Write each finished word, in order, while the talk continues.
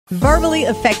Verbally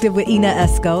Effective with Ina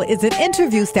Esco is an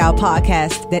interview-style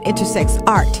podcast that intersects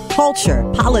art, culture,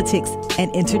 politics, and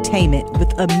entertainment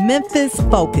with a Memphis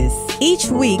focus. Each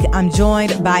week, I'm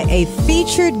joined by a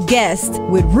featured guest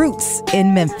with roots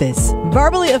in Memphis.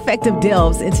 Verbally Effective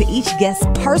delves into each guest's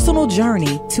personal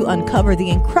journey to uncover the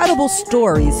incredible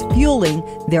stories fueling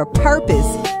their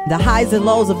purpose, the highs and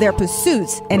lows of their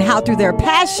pursuits, and how through their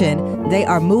passion, they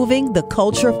are moving the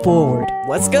culture forward.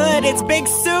 What's good? It's Big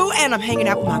Sue, and I'm hanging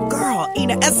out with my girl,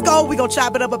 Ina Esco. We gonna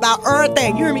chop it up about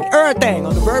everything. You hear me? Everything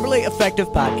on the Verbally Effective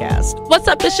podcast. What's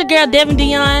up? It's your girl, Devin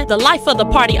Dion. The life of the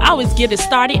party always get it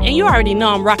started, and you already know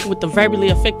I'm rocking with the Verbally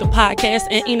Effective podcast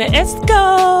and Ina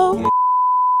Esco.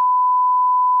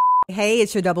 Hey,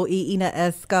 it's your double E, Ina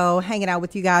Esco, hanging out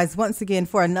with you guys once again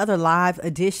for another live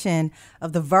edition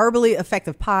of the Verbally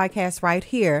Effective podcast right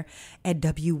here at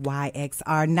WYXR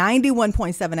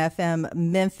 91.7 FM,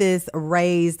 Memphis,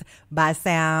 raised by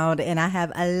sound. And I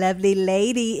have a lovely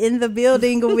lady in the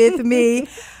building with me.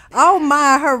 Oh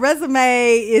my, her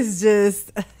resume is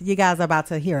just, you guys are about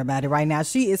to hear about it right now.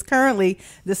 She is currently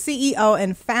the CEO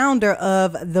and founder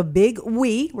of The Big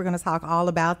We. We're going to talk all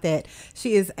about that.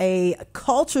 She is a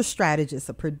culture strategist,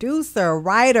 a producer, a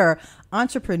writer,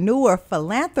 entrepreneur,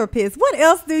 philanthropist. What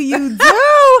else do you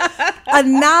do?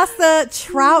 Anasa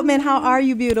Troutman, how are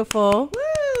you, beautiful?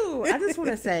 Woo! I just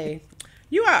want to say,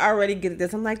 you are already good at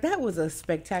this. I'm like, that was a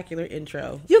spectacular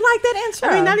intro. You like that intro?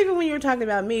 I mean, not even when you were talking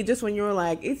about me, just when you were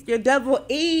like, it's your double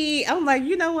E. I'm like,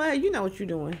 you know what? You know what you're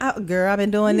doing. Oh, girl, I've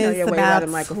been doing this about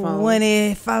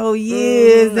 24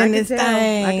 years in this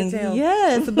thing. I can tell.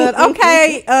 Yes, but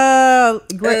okay,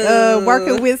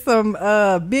 working with some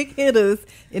big hitters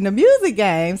in the music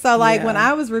game. So, like, when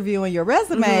I was reviewing your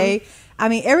resume, I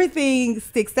mean, everything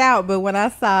sticks out, but when I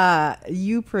saw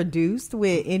you produced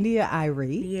with India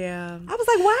Arie, I was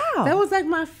like, wow.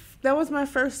 That was my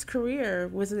first career,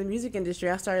 was in the music industry.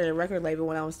 I started a record label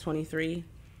when I was 23.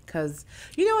 Because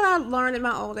you know what I learned in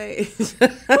my old age?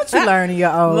 What you learned in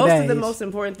your old age? Most of the most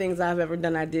important things I've ever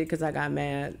done, I did because I got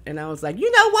mad. And I was like, you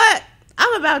know what?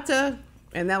 I'm about to.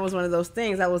 And that was one of those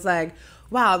things. I was like,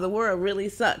 wow, the world really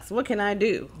sucks. What can I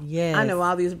do? Yes. I know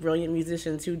all these brilliant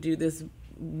musicians who do this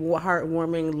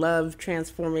heartwarming, love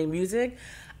transforming music.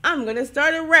 I'm gonna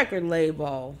start a record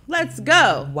label. Let's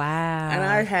go. Wow. And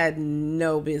I had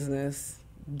no business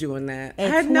doing that.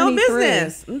 At I had 23. no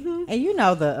business. And you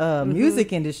know the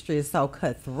music industry is so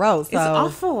cutthroat. So it's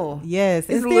awful. Yes,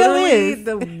 it's still literally is.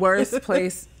 the worst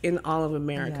place in all of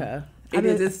America. Yeah.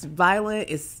 It's violent.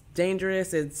 It's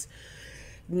dangerous.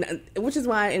 Which is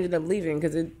why I ended up leaving,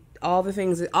 because all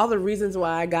the reasons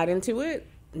why I got into it,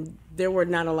 there were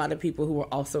not a lot of people who were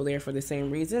also there for the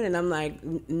same reason. And I'm like,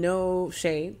 no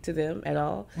shade to them at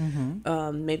all.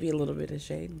 Maybe a little bit of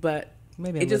shade, but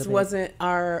it just wasn't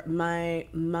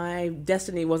my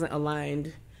destiny wasn't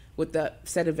aligned with the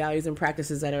set of values and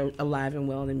practices that are alive and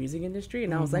well in the music industry.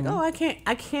 And I was like, oh, I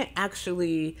can't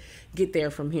actually get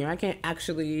there from here. I can't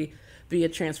actually be a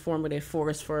transformative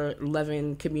force for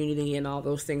loving community and all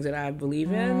those things that I believe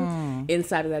in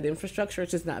inside of that infrastructure.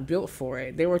 It's just not built for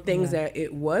it. There were things that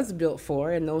it was built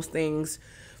for, and those things,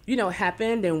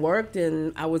 happened and worked,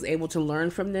 and I was able to learn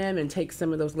from them and take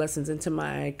some of those lessons into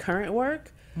my current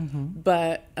work.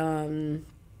 But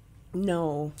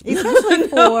no, especially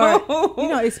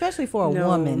for a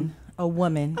woman. A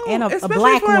woman and a especially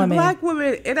black for woman. A black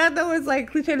woman. And I know it's like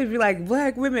cliche to be like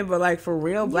black women, but like for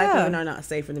real, black women are not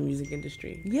safe in the music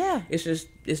industry. Yeah. It's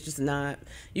just not.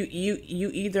 You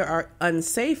either are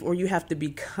unsafe or you have to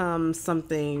become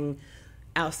something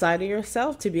outside of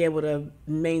yourself to be able to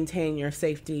maintain your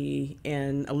safety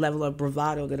and a level of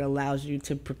bravado that allows you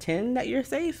to pretend that you're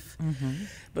safe.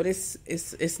 But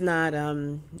it's not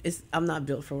I'm not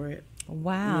built for it.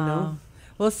 Wow.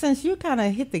 Well, since you kind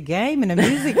of hit the game in the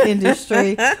music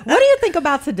industry, what do you think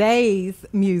about today's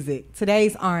music,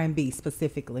 today's R&B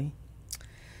specifically?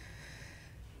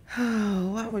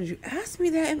 Oh, why would you ask me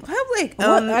that in public?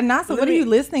 Anasa, what are you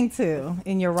listening to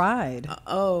in your ride?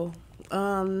 Well,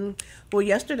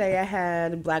 yesterday I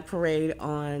had Black Parade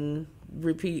on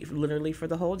repeat literally for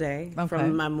the whole day,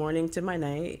 from my morning to my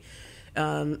night.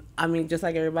 I mean, just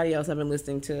like everybody else, I've been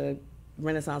listening to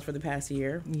Renaissance for the past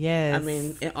year. Yes. I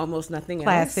mean, almost nothing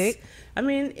classic. Else. I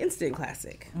mean, instant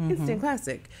classic. Instant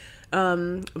classic.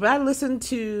 But I listen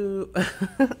to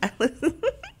I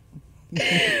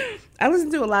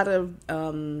listen to a lot of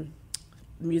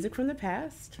music from the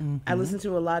past. I listen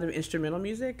to a lot of instrumental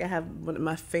music. I have one of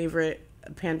my favorite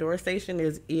Pandora station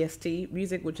is EST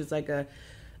music, which is like a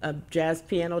jazz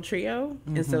piano trio.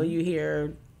 And so you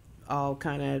hear all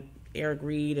kind of Eric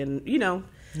Reed and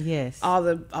all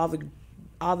the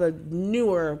all the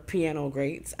newer piano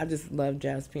greats. I just love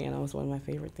jazz piano. It's one of my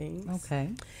favorite things. Okay.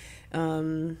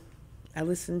 I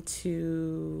listen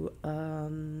to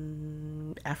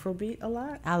Afrobeat a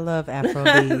lot. I love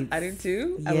Afrobeat. I do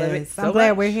too. Yes. I love it so I'm glad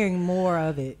much. we're hearing more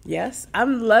of it. Yes.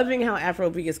 I'm loving how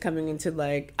Afrobeat is coming into,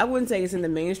 like, I wouldn't say it's in the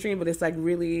mainstream, but it's like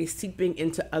really seeping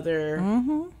into other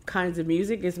kinds of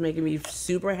music. It's making me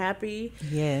super happy.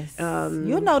 Yes.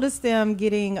 You'll notice them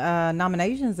getting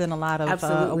nominations in a lot of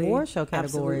award show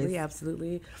categories.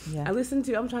 Absolutely. Yeah. I listen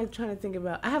to, I'm trying to think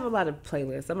about, I have a lot of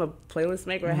playlists. I'm a playlist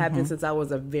maker. I have been since I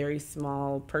was a very small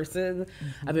person.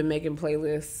 I've been making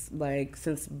playlists like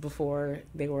since before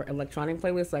they were electronic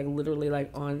playlists, like literally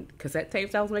like on cassette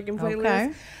tapes I was making playlists.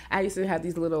 Okay. I used to have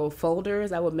these little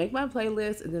folders. I would make my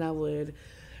playlist and then I would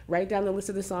write down the list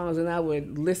of the songs, and I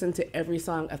would listen to every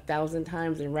song 1,000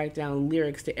 times and write down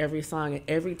lyrics to every song, and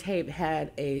every tape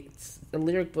had a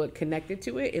lyric book connected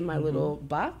to it in my little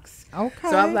box. Okay.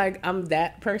 So I'm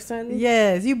that person.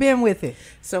 Yes, you've been with it.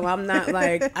 So I'm not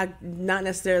like, I'm not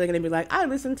necessarily going to be like, I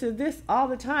listen to this all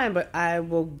the time, but I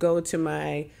will go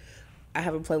to I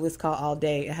have a playlist called All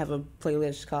Day. I have a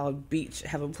playlist called Beach. I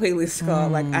have a playlist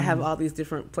called, like, I have all these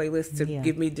different playlists to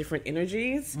give me different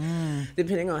energies,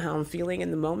 depending on how I'm feeling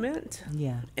in the moment.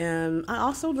 Yeah. And I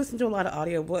also listen to a lot of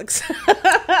audiobooks.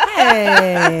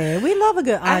 Hey, we love a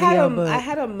good audiobook. I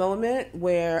had a moment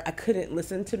where I couldn't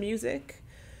listen to music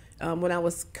when I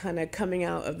was kind of coming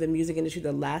out of the music industry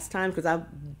the last time, because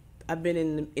I've been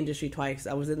in the industry twice.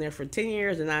 I was in there for 10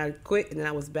 years, and I quit, and then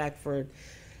I was back for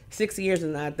 6 years,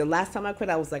 and the last time I quit,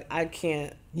 I was like, I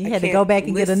can't. You had to go back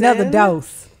and get another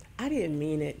dose. I didn't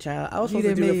mean it, child. I was supposed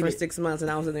to do it for 6 months,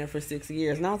 and I was in there for 6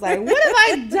 years, and I was like, what have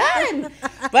I done?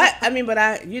 But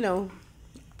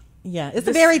yeah, it's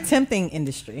a very tempting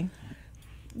industry.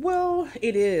 Well,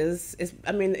 it is. If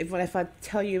I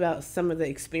tell you about some of the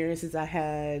experiences I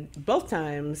had both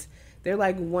times, they're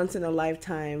like once in a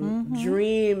lifetime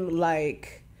dream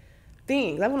like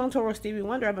things. I went on tour with Stevie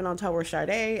Wonder. I've been on tour with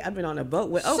Sade. I've been on a boat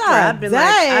with Oprah.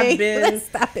 Let's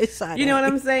stop it, Sade. You know what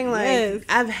I'm saying? Like, yes.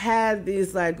 I've had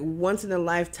these like once in a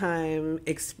lifetime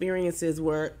experiences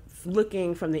where,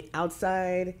 looking from the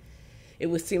outside, it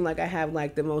would seem like I have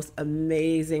like the most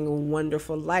amazing,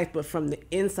 wonderful life, but from the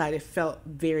inside, it felt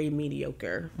very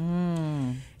mediocre.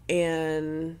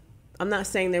 And I'm not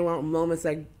saying there weren't moments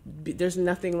like, there's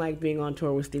nothing like being on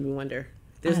tour with Stevie Wonder.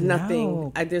 There's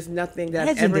nothing that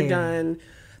I've ever done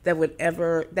that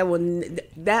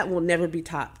will never be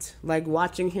topped. Like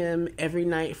watching him every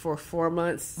night for 4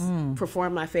 months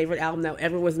perform my favorite album that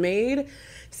ever was made,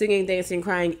 singing, dancing,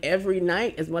 crying every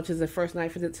night, as much as the first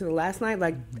night to the last night.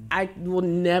 Like, I will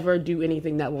never do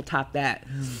anything that will top that.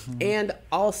 And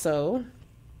also,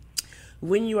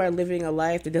 when you are living a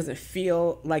life that doesn't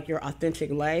feel like your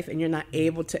authentic life, and you're not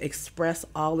able to express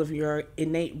all of your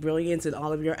innate brilliance and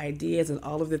all of your ideas and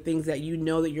all of the things that you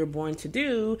know that you're born to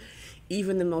do,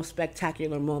 even the most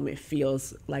spectacular moment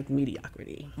feels like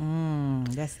mediocrity.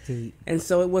 That's deep. And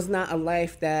so it was a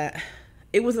life that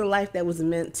was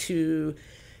meant to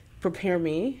prepare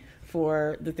me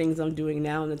for the things I'm doing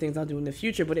now and the things I'll do in the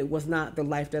future, but it was not the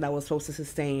life that I was supposed to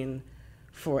sustain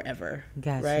forever.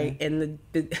 Gotcha. Right? And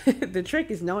the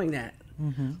trick is knowing that.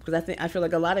 Because I feel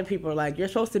like a lot of people are like, you're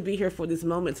supposed to be here for this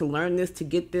moment, to learn this, to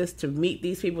get this, to meet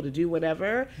these people, to do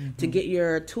whatever, to get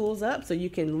your tools up so you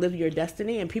can live your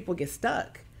destiny. And people get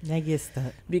stuck. They get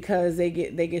stuck because they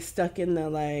get stuck in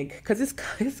the, like, because it's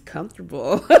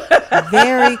comfortable.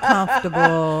 Very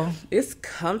comfortable. It's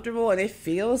comfortable, and it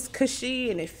feels cushy,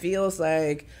 and it feels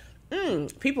like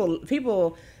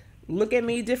people look at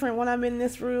me different when I'm in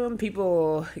this room.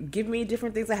 People give me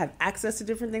different things. I have access to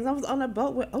different things. I was on a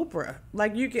boat with Oprah.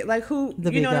 Like, you get, like, who,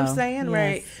 you know what I'm saying? Yes.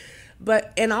 Right.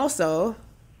 But, and also,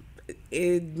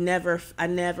 I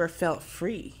never felt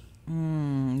free.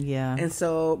 Yeah. And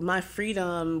so my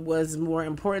freedom was more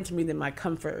important to me than my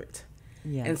comfort.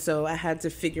 Yeah. And so I had to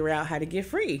figure out how to get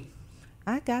free.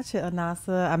 I got you,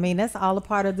 Anasa. I mean, that's all a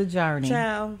part of the journey.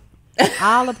 Child.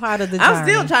 All a part of the journey. I'm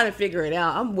still trying to figure it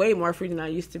out. I'm way more free than I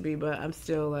used to be, but I'm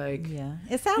still like... Yeah.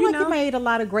 It sounds like you made a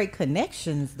lot of great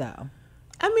connections, though.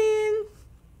 I mean,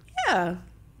 yeah.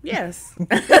 Yes.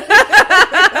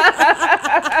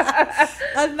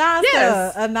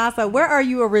 Anasa, where are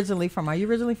you originally from? Are you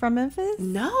originally from Memphis?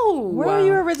 No. Where are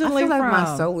you originally from? Like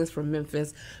my soul is from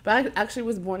Memphis, but I actually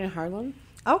was born in Harlem.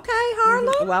 Okay,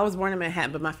 Harlem. Well, I was born in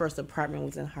Manhattan, but my first apartment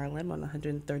was in Harlem on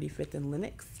 135th and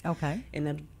Lenox. Okay. In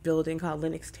a building called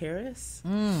Lenox Terrace.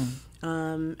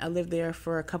 I lived there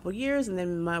for a couple years, and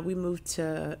then we moved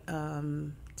to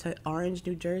to Orange,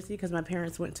 New Jersey, because my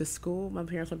parents went to school. My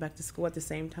parents went back to school at the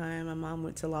same time. My mom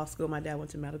went to law school. My dad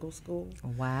went to medical school.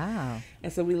 Wow.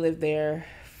 And so we lived there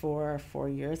for 4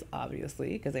 years,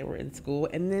 obviously, because they were in school.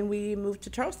 And then we moved to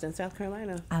Charleston, South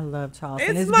Carolina. I love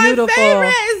Charleston. It's my beautiful.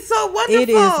 favorite. It's so wonderful. It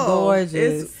is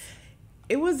gorgeous.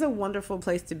 It was a wonderful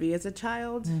place to be as a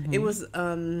child. Mm-hmm. It was,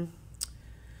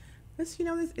 it's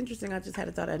interesting. I just had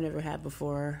a thought I'd never had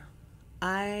before.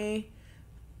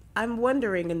 I'm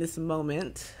wondering in this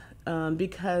moment,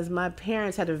 because my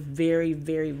parents had a very,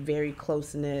 very, very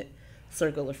close-knit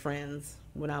circle of friends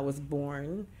when I was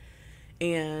born.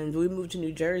 And we moved to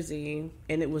New Jersey,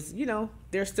 and it was,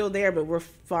 they're still there, but we're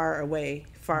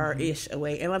far-ish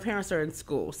away. And my parents are in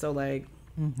school, so, like,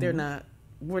 we're not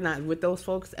with those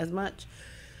folks as much.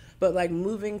 But, like,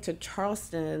 moving to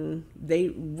Charleston, they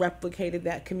replicated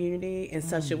that community in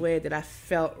such a way that I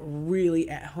felt really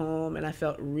at home, and I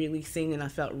felt really seen, and I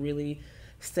felt really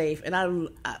safe. And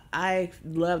I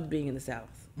loved being in the South.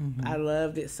 I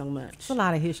loved it so much. It's a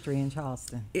lot of history in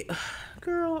Charleston.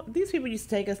 Girl, these people used to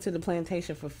take us to the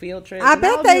plantation for field trips. I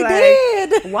bet they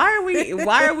did. Why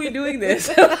are we doing this?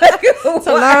 To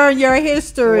learn your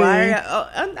history.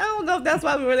 I don't know if that's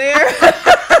why we were there.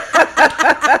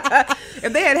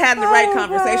 If they had the right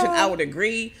conversation, I would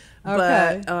agree.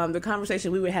 Okay. But the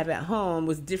conversation we would have at home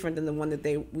was different than the one that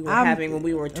we were having when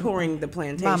we were touring the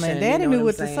plantation. Mama and Daddy knew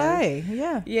what to say.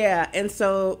 Yeah. Yeah. And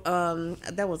so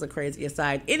that was a crazy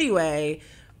aside. Anyway,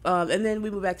 and then we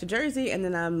moved back to Jersey, and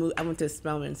then I went to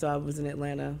Spelman, so I was in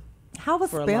Atlanta. How was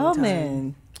for a long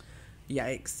Spelman? time.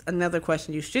 Yikes. Another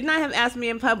question you should not have asked me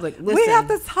in public. Listen. We have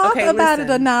to talk about it,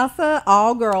 Anasa.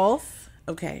 All girls.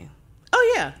 Okay.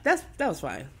 Oh, yeah. That was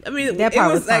fine. I mean, That it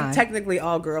part was was like fine. technically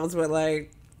all girls, but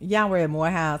like... Y'all were at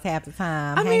Morehouse half the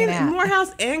time. I mean, hanging out.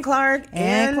 Morehouse and Clark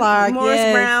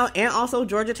Morris Brown, and also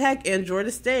Georgia Tech and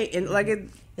Georgia State, and like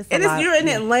you're in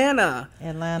Atlanta.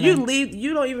 You leave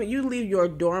your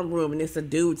dorm room and it's a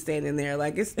dude standing there,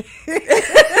 like it's.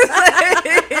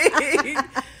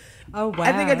 Oh wow!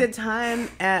 I think at the time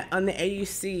on the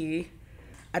AUC,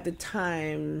 at the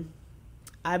time,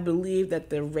 I believe that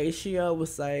the ratio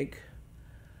was like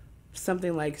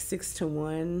something like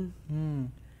 6-1.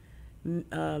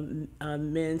 Men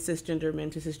cisgender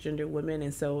to cisgender women,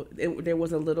 and so there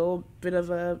was a little bit of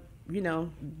a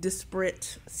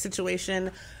disparate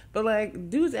situation, but like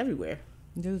dudes everywhere.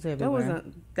 That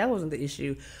wasn't the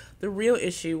issue. The real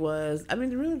issue was,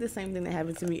 really the same thing that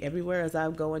happened to me everywhere. As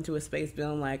I go into a space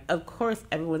feeling like, of course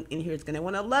everyone in here is going to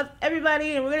want to love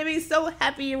everybody, and we're going to be so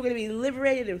happy, and we're going to be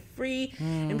liberated and free,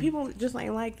 and people just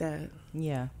ain't like that.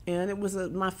 Yeah. And it was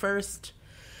my first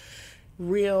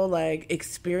real like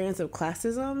experience of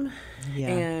classism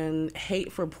and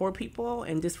hate for poor people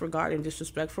and disregard and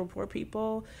disrespect for poor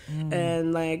people.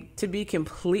 And like, to be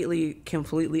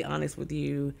completely honest with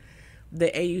you, the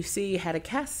AUC had a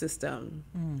caste system.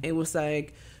 It was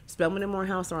like Spelman and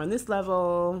Morehouse are on this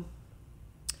level,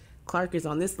 Clark is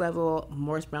on this level,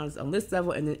 Morris Brown is on this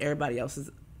level, and then everybody else is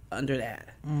under that.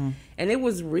 And it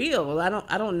was real. I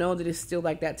don't know that it's still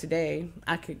like that today.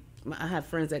 I have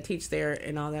friends that teach there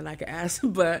and all that, and I could ask.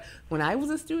 But when I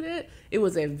was a student, it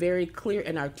was a very clear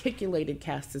and articulated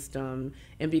caste system.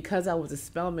 And because I was a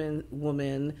Spelman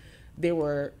woman, there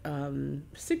were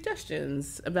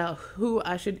suggestions about who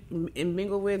I should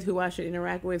mingle with, who I should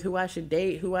interact with, who I should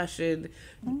date, who I should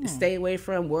stay away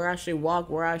from, where I should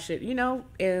walk, where I should,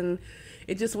 and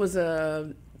it just was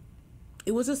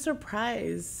it was a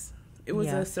surprise. It was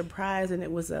a surprise, and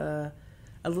it was a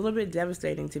little bit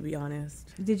devastating, to be honest.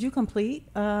 Did you complete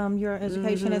your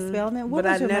education at Spelman? What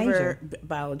was your major?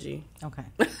 Biology. Okay.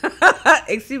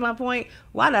 See my point?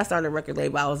 Why did I start a record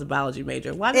label? I was a biology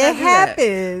major. Why did it I do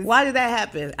happens. That? Why did that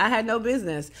happen? I had no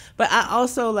business. But I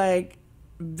also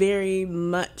very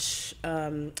much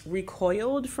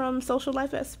recoiled from social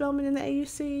life at Spelman in the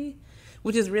AUC,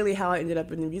 which is really how I ended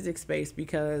up in the music space,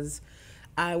 because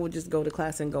I would just go to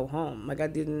class and go home. Like, I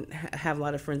didn't have a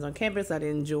lot of friends on campus. I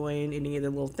didn't join any of the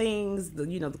little things, the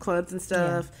clubs and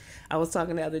stuff. Yeah. I was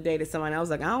talking the other day to someone. I was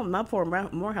like, my poor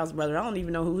Morehouse brother, I don't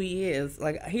even know who he is.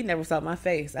 Like, he never saw my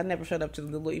face. I never showed up to the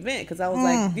little event because I was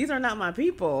like, these are not my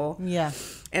people. Yeah.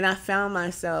 And I found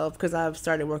myself, because I've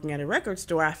started working at a record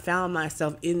store, I found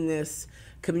myself in this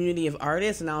community of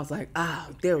artists, and I was like,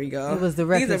 there we go. It was the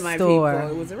record store. These are my people.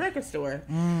 It was the record store.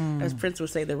 As Prince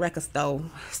would say, the record store.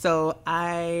 So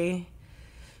I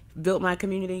built my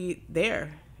community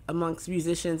there amongst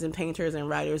musicians and painters and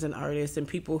writers and artists and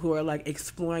people who are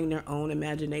exploring their own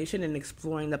imagination and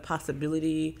exploring the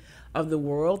possibility of the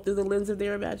world through the lens of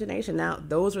their imagination. Now,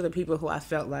 those were the people who I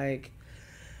felt like,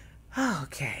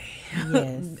 okay,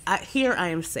 yes. Here I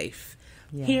am safe.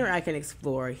 Yeah. Here I can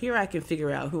explore. Here I can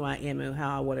figure out who I am and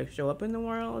how I want to show up in the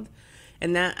world.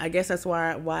 And that, I guess that's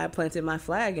why I planted my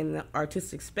flag in the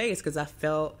artistic space, because I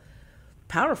felt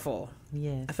powerful.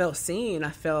 Yes. I felt seen.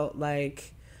 I felt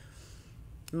like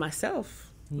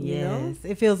myself. Yes. You know?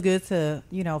 It feels good to,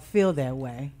 feel that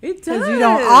way. It does. Because you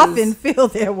don't often feel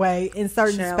that way in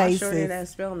certain spaces. I sure did at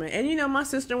Spelman. And, my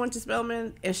sister went to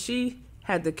Spelman, and she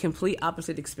had the complete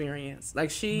opposite experience. Like,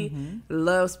 she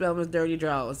loved Spelman's dirty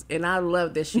draws, and I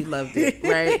loved that she loved it,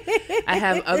 right? I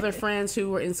have other friends who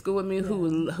were in school with me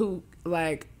who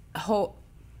like,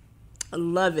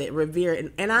 love it, revere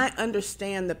it. And I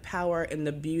understand the power and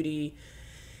the beauty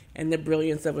and the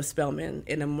brilliance of a Spelman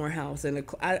in a Morehouse, and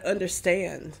I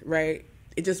understand, right?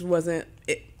 It just wasn't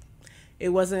it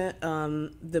wasn't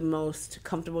the most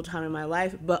comfortable time in my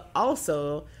life, but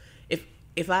also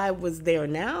if I was there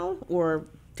now or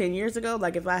 10 years ago,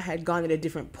 like if I had gone at a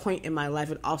different point in my life,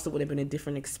 it also would have been a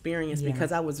different experience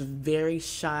because I was very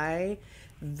shy,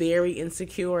 very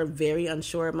insecure, very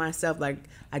unsure of myself. Like,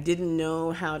 I didn't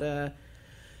know how to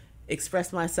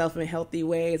express myself in healthy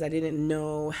ways. I didn't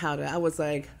know I was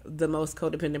like the most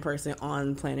codependent person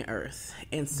on planet Earth.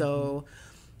 And so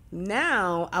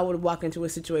now I would walk into a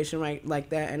situation like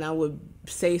that, and I would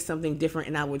say something different,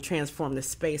 and I would transform the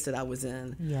space that I was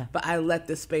in. Yeah. But I let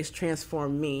the space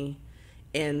transform me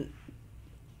and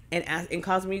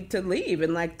cause me to leave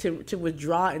and like to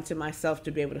withdraw into myself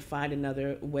to be able to find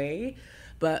another way.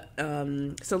 But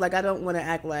so like, I don't want to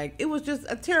act like it was just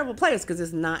a terrible place, because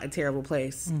it's not a terrible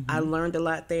place. I learned a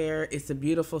lot there. It's a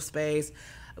beautiful space.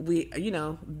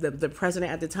 The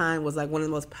president at the time was like one of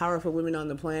the most powerful women on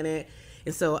the planet.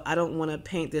 And so I don't want to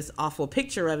paint this awful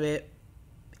picture of it.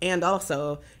 And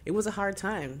also, it was a hard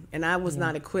time. And I was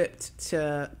not equipped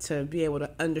to be able to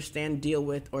understand, deal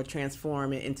with, or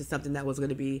transform it into something that was going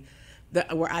to be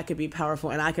where I could be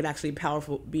powerful, and I could actually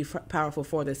be powerful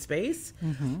for the space.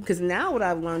 Because now what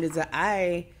I've learned is that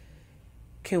I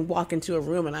can walk into a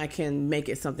room and I can make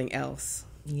it something else.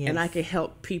 Yes. And I can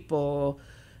help people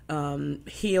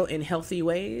heal in healthy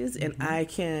ways, and I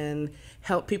can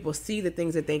help people see the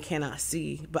things that they cannot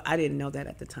see. But I didn't know that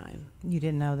at the time. You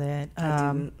didn't know that.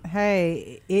 I didn't.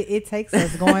 Hey, it takes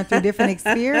us going through different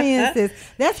experiences.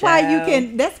 That's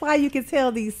why you can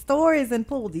tell these stories and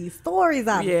pull these stories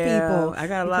out of people. I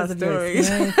got a lot of stories.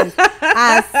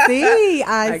 I see.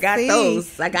 I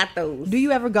got those. Do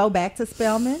you ever go back to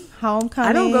Spelman? Homecoming?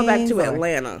 I don't go back to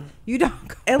Atlanta. You don't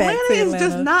go Atlanta back to Atlanta? Is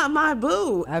just not my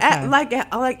boo. Okay. Like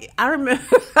I remember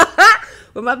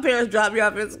when my parents dropped me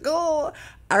off at school,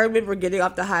 I remember getting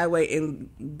off the highway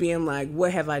and being like,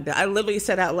 what have I done? I literally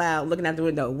said out loud, looking out the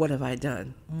window, what have I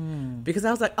done? Because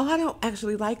I was like, I don't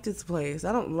actually like this place.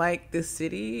 I don't like this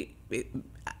city.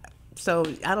 So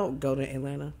I don't go to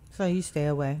Atlanta. So you stay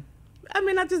away? I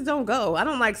mean, I just don't go. I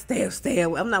don't like stay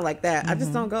away. I'm not like that. I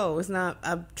just don't go. It's not,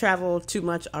 I've traveled too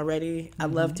much already. I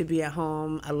love to be at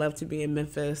home. I love to be in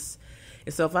Memphis.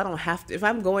 And so if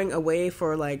I'm going away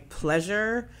for like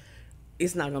pleasure,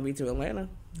 it's not going to be to Atlanta.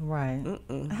 Right.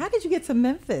 How did you get to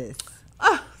Memphis?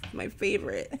 Oh, my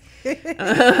favorite.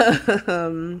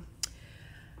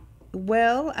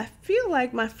 Well, I feel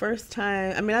like my first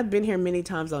time, I mean, I've been here many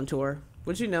times on tour.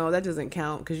 But that doesn't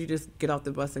count, because you just get off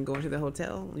the bus and go into the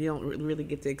hotel. You don't really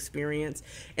get to experience.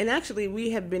 And actually, we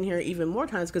have been here even more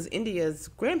times because India's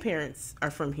grandparents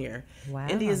are from here. Wow.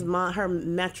 India's her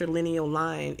matrilineal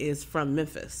line is from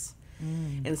Memphis.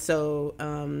 And so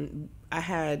I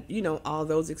had, all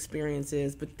those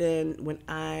experiences. But then when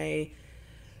I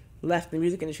left the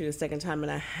music industry the second time,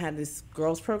 and I had this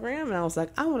girls program, and I was like,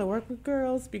 I want to work with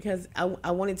girls, because I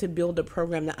wanted to build a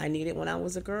program that I needed when I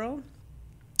was a girl.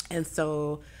 And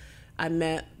so I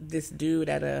met this dude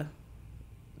at a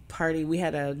party. We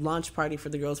had a launch party for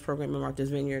the girls program in Martha's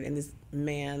Vineyard. And this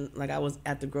man, like, I was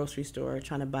at the grocery store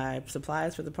trying to buy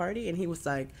supplies for the party. And he was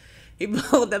like, he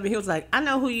pulled up and he was like, I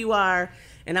know who you are,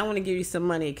 and I want to give you some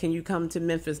money. Can you come to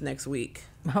Memphis next week?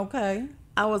 Okay.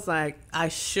 I was like, I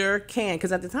sure can.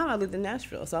 Because at the time I lived in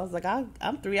Nashville. So I was like,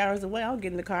 I'm 3 hours away. I'll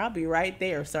get in the car. I'll be right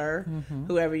there, sir,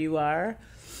 whoever you are.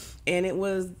 And it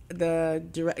was the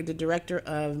director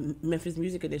of Memphis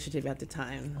Music Initiative at the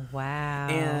time. Wow.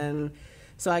 And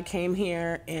so I came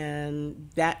here, and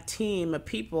that team of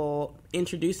people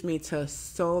introduced me to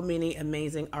so many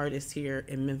amazing artists here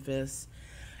in Memphis.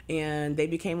 And they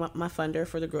became my funder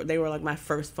for the girl. They were like my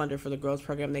first funder for the girls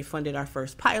program. They funded our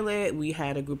first pilot. We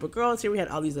had a group of girls here. We had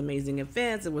all these amazing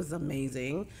events. It was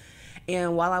amazing.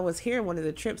 And while I was here, one of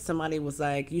the trips, somebody was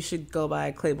like, you should go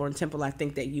by Clayborn Temple. I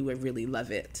think that you would really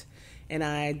love it. And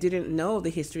I didn't know the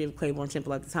history of Clayborn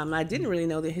Temple at the time. I didn't really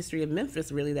know the history of Memphis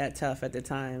really that tough at the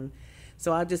time.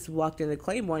 So I just walked into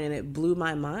Clayborn and it blew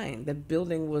my mind. The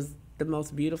building was the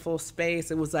most beautiful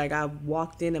space. It was like I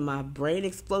walked in and my brain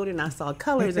exploded and I saw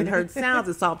colors and heard sounds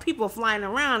and saw people flying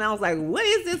around. I was like, what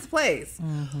is this place?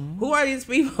 Mm-hmm. Who are these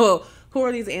people? Who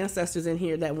are these ancestors in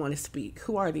here that want to speak?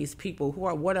 Who are these people?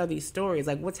 What are these stories?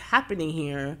 Like, what's happening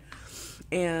here?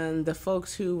 And the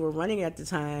folks who were running at the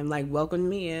time, like, welcomed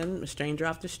me in, a stranger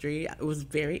off the street. It was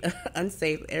very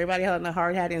unsafe. Everybody had on a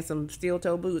hard hat and some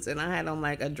steel-toe boots, and I had on,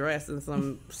 like, a dress and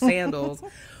some sandals.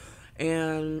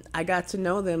 And I got to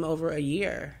know them over a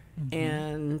year. Mm-hmm.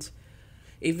 And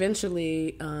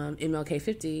eventually, MLK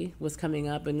 50 was coming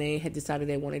up, and they had decided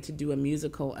they wanted to do a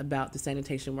musical about the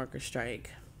Sanitation Workers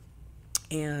Strike.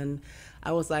 And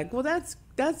I was like, well,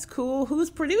 that's cool. Who's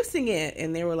producing it?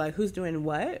 And they were like, who's doing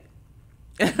what?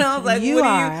 And I was like,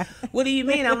 what do you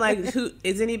mean? I'm like, who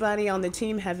is anybody on the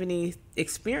team have any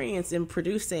experience in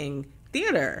producing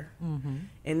theater? Mm-hmm.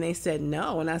 And they said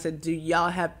no. And I said, do y'all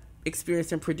have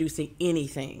experience in producing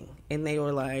anything? And they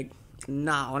were like,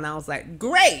 no. And I was like,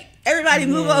 great, everybody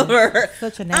move over.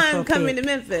 Such a natural I'm coming to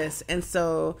Memphis. And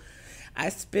so I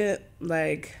spent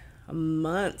like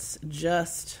months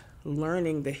just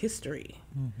learning the history,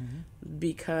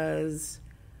 because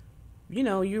you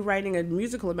know, you're writing a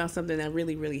musical about something that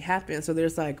really, really happened. So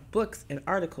there's like books and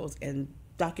articles and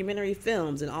documentary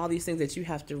films and all these things that you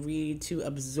have to read to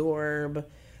absorb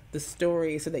the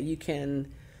story so that you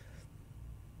can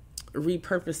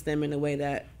repurpose them in a way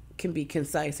that can be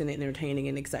concise and entertaining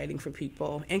and exciting for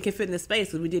people and can fit in the space,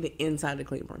 because we did it inside the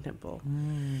Clayborn Temple.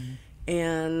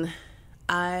 And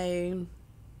I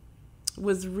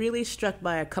was really struck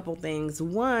by a couple things.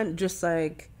 One, just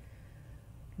like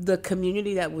the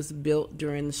community that was built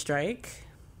during the strike,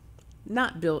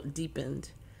 not built,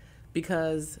 deepened,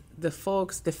 because the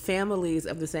folks, the families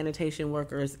of the sanitation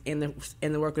workers and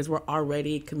the workers were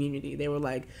already community. They were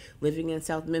like living in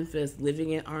South Memphis,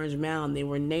 living in Orange Mound. They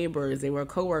were neighbors, they were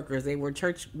coworkers, they were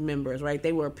church members, right?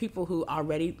 They were people who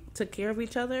already took care of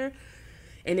each other.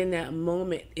 And in that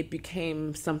moment, it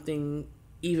became something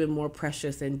even more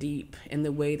precious and deep in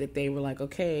the way that they were like,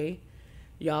 okay,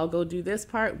 y'all go do this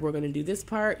part, we're going to do this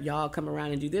part, y'all come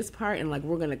around and do this part, and like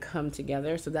we're going to come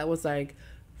together. So that was like,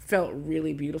 felt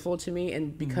really beautiful to me.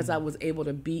 And because I was able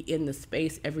to be in the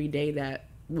space every day that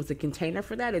was a container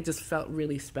for that, it just felt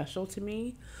really special to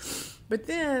me. But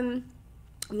then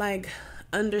like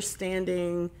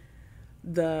understanding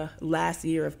the last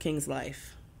year of King's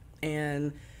life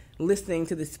and listening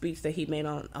to the speech that he made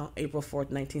on April 4th,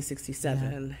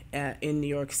 1967 in New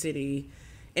York City,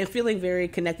 and feeling very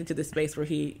connected to the space where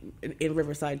he, in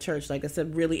Riverside Church, like that's a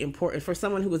really important, for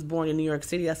someone who was born in New York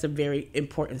City, that's a very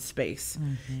important space.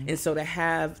 And so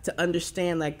to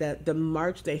understand like that, the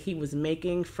march that he was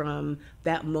making from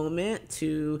that moment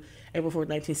to April 4th,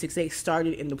 1968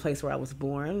 started in the place where I was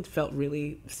born, felt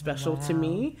really special to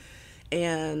me.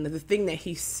 And the thing that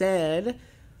he said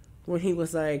when he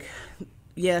was like,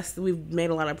 yes, we've made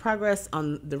a lot of progress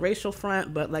on the racial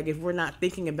front, but like if we're not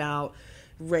thinking about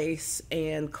race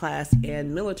and class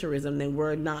and militarism, then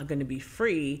we're not going to be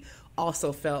free,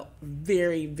 also felt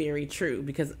very, very true.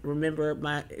 Because remember,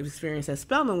 my experience at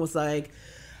Spelman was like,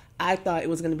 I thought it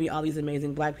was going to be all these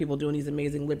amazing black people doing these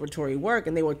amazing liberatory work,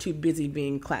 and they were too busy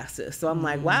being classist. So I'm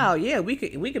like, wow, yeah, we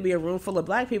could be a room full of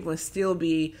black people and still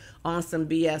be on some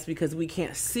BS because we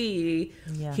can't see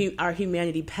our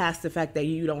humanity past the fact that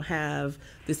you don't have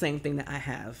the same thing that I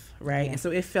have, right? And so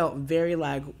it felt very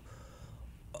like,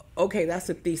 okay, that's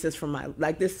a thesis for my,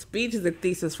 like this speech is a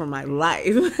thesis for my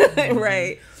life,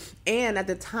 right? And at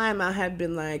the time I had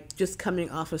been like just coming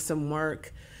off of some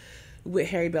work with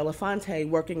Harry Belafonte,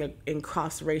 working in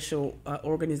cross-racial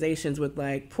organizations with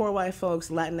like poor white folks,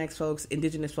 Latinx folks,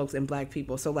 indigenous folks, and black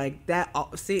people. So like that,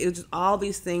 see, it was just all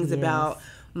these things about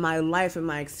my life and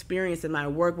my experience and my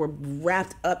work were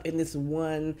wrapped up in this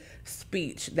one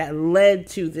speech that led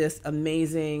to this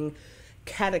amazing,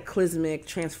 cataclysmic,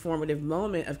 transformative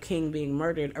moment of King being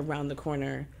murdered around the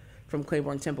corner from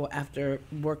Clayborn Temple after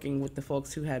working with the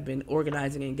folks who had been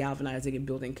organizing and galvanizing and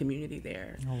building community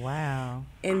there. Oh, wow.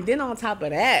 And then on top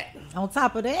of that,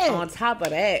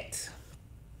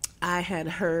 I had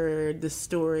heard the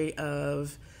story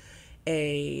of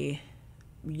a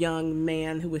young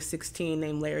man who was 16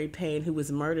 named Larry Payne, who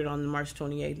was murdered on March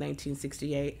 28,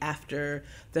 1968, after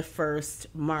the first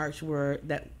march where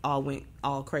that all went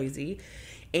all crazy.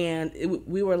 And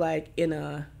we were like in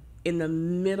the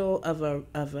middle of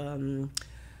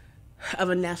of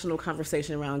a national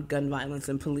conversation around gun violence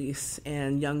and police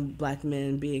and young black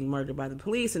men being murdered by the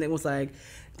police. And it was like,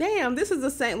 damn, this is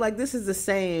the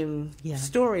same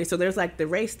story. So there's like the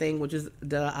race thing, which is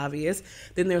the obvious.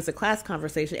 Then there's a class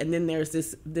conversation. And then there's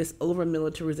this over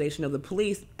militarization of the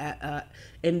police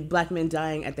and black men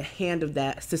dying at the hand of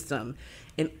that system.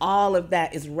 And all of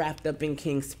that is wrapped up in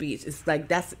King's speech. It's like,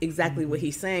 that's exactly what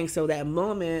he's saying. So that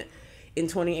moment in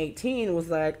 2018 was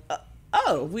like,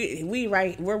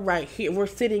 we're right here. We're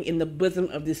sitting in the bosom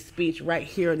of this speech right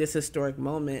here in this historic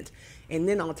moment. And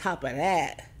then on top of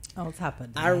that,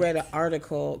 I read an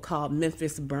article called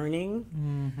Memphis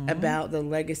Burning about the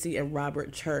legacy of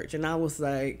Robert Church. And I was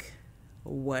like,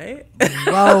 what?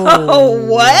 Whoa.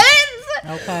 What?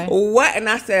 Okay. What? And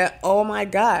I said, oh my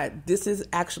God, this is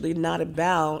actually not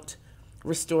about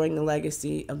restoring the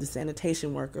legacy of the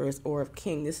sanitation workers or of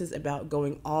King. This is about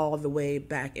going all the way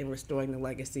back and restoring the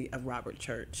legacy of Robert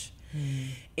Church.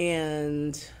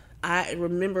 And I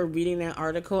remember reading that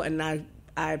article, and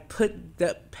I put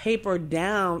the paper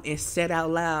down and said out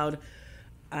loud,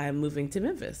 I'm moving to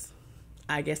Memphis.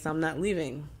 I guess I'm not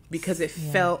leaving, because it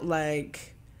felt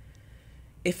like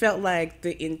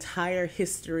the entire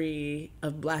history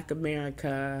of Black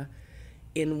America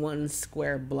in one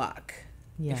square block.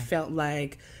 Yeah. It felt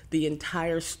like the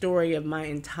entire story of my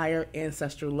entire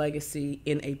ancestral legacy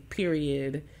in a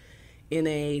period, in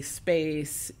a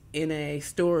space, in a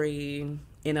story,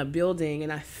 in a building.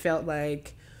 And I felt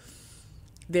like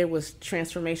there was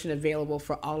transformation available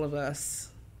for all of us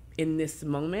in this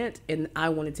moment. And I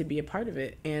wanted to be a part of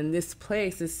it. And this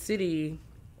place, this city,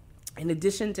 in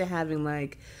addition to having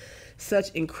like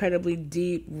such incredibly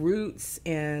deep roots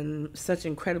and such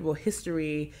incredible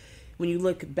history, when you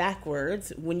look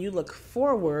backwards, when you look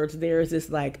forwards, there's this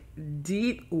like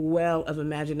deep well of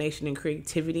imagination and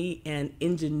creativity and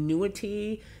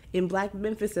ingenuity in Black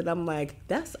Memphis that I'm like,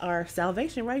 that's our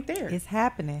salvation right there. It's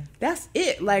happening. That's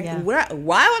it. Like, why would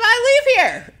I leave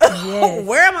here? Yes.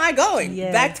 Where am I going?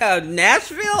 Yes. Back to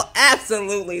Nashville?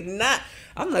 Absolutely not.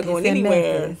 I'm not going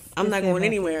anywhere. I'm not going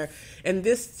anywhere. And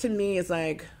this to me is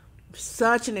like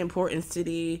such an important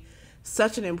city,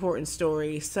 such an important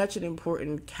story, such an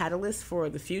important catalyst for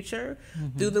the future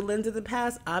through the lens of the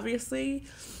past, obviously.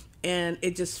 And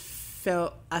it just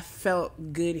I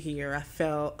felt good here. I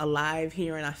felt alive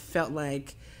here, and I felt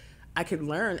like I could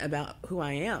learn about who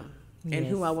I am and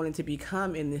who I wanted to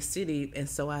become in this city. And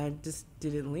so I just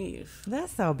didn't leave.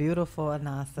 That's so beautiful,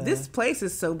 Anasa. This place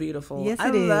is so beautiful. Yes, I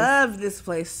it is. love this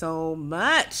place so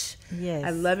much. Yes. I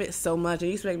love it so much. It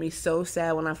used to make me so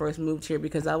sad when I first moved here,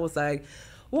 because I was like,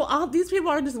 well, all these people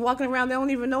are just walking around. They don't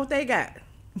even know what they got.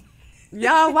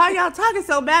 Y'all, why y'all talking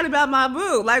so bad about my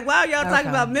boo? Like, why y'all talking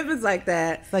about Memphis like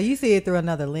that? So you see it through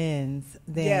another lens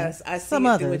than yes, I see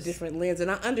it through a different lens. And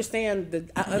I understand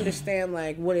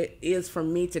like what it is for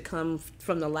me to come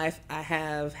from the life I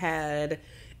have had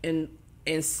and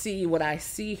see what I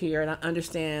see here. And I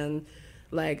understand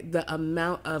like the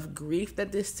amount of grief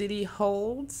that this city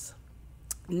holds,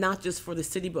 not just for the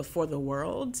city, but for the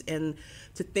world. And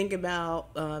to think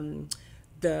about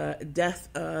the death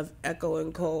of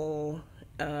Echo Cole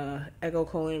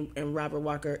and Robert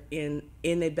Walker in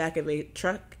the back of a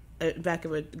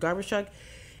garbage truck,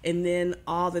 and then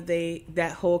all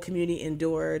that whole community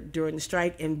endured during the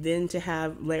strike, and then to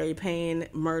have Larry Payne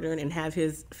murdered and have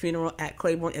his funeral at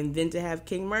Clayborn, and then to have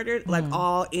King murdered, like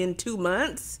all in 2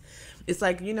 months. It's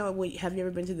like, have you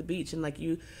ever been to the beach and like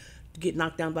you get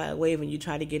knocked down by a wave and you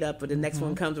try to get up, but the next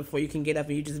one comes before you can get up,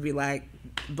 and you just be like,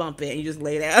 bump it, and you just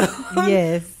lay down.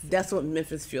 Yes. That's what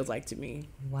Memphis feels like to me.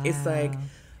 Wow. It's like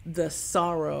the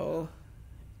sorrow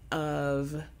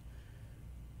of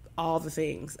all the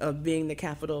things, of being the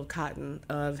capital of cotton,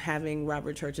 of having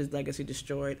Robert Church's legacy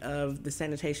destroyed, of the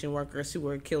sanitation workers who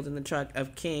were killed in the truck,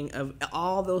 of King, of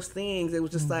all those things. It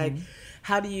was just like,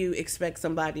 how do you expect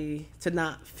somebody to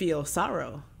not feel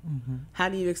sorrow? How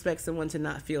do you expect someone to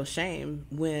not feel shame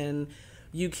when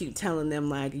you keep telling them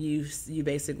like you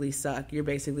basically suck, you're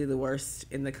basically the worst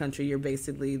in the country, you're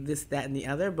basically this, that, and the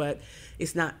other? But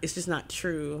it's just not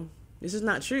true. It's just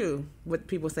not true what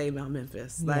people say about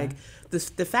Memphis. Yeah. Like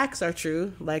the facts are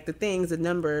true, like the things, the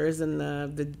numbers, and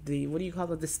the what do you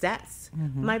call it, the stats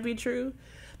might be true,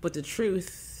 but the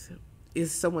truth is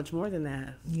so much more than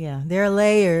that. Yeah, there are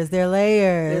layers. There are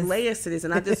layers to this,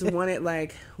 and I just wanted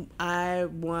I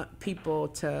want people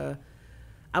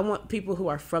who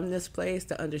are from this place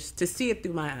to see it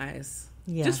through my eyes,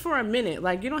 just for a minute.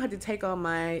 Like, you don't have to take all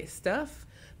my stuff,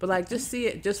 but like just see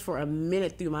it just for a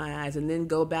minute through my eyes, and then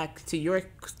go back to your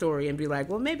story and be like,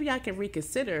 well, maybe I can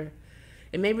reconsider,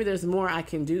 and maybe there's more I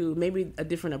can do, maybe a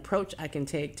different approach I can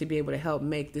take to be able to help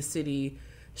make the city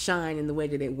shine in the way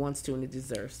that it wants to and it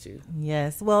deserves to.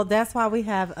 Yes. Well, that's why we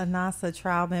have Anasa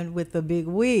Troutman with the big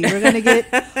we. We're going to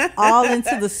get all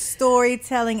into the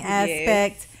storytelling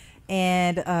aspect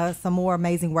and some more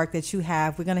amazing work that you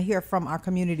have. We're going to hear from our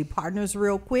community partners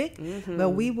real quick,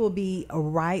 but we will be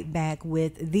right back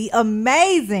with the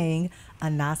amazing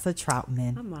Anasa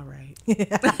Troutman. I'm all right.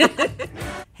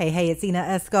 Hey, it's Ina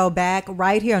Esco back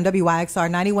right here on WYXR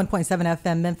 91.7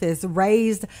 FM Memphis,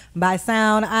 raised by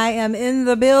sound. I am in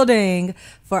the building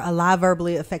for a live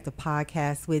verbally effective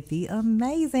podcast with the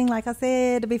amazing, like I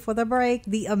said before the break,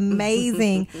 the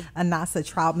amazing Anasa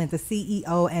Troutman, the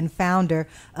CEO and founder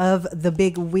of The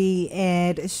Big We.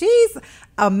 And she's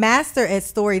a master at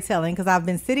storytelling because I've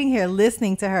been sitting here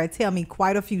listening to her tell me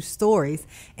quite a few stories.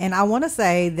 And I want to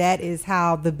say that is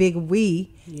how The Big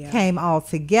We came all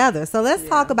together. So let's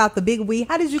talk about The Big We.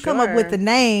 How did you come up with the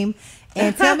name?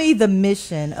 And tell me the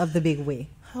mission of The Big We.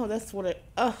 Oh, that's what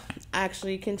I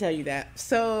actually can tell you that.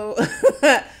 So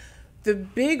The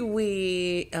Big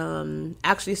We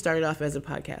actually started off as a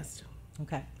podcast.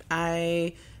 Okay.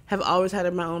 I have always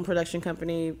had my own production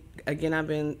company. Again, I've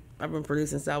been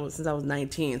producing since I was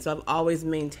 19. So I've always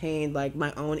maintained like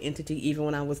my own entity, even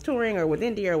when I was touring or with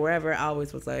India or wherever. I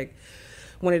always was like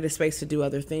wanted a space to do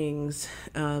other things.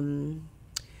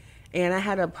 And I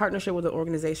had a partnership with an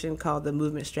organization called the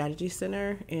Movement Strategy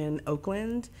Center in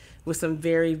Oakland with some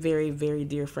very, very, very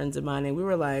dear friends of mine. And we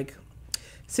were like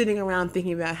sitting around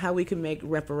thinking about how we could make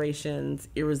reparations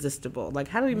irresistible. Like,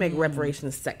 how do we make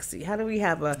reparations sexy? How do we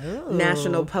have a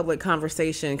national public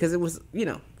conversation? Because it was,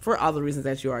 for all the reasons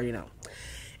that you already know.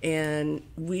 And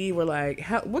we were like,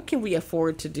 what can we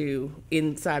afford to do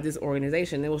inside this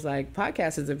organization? It was like,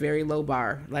 podcast is a very low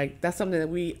bar. Like, that's something that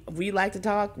we like to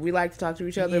talk. We like to talk to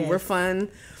each other. Yes. We're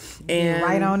fun. And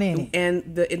right on in it.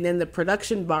 And then the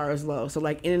production bar is low. So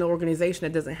like in an organization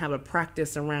that doesn't have a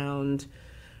practice around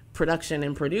production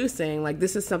and producing, like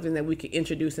this is something that we could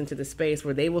introduce into the space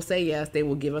where they will say yes, they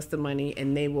will give us the money,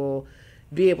 and they will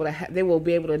be able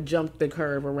to jump the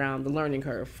curve around the learning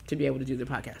curve to be able to do the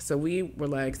podcast. So we were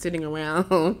like sitting around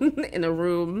in a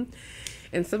room,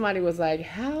 and somebody was like,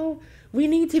 we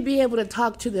need to be able to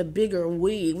talk to the bigger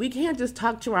we. We can't just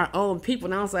talk to our own people.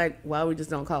 And I was like, why we just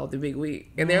don't call it the big we?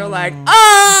 And they were like,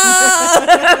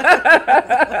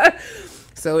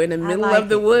 So in the middle of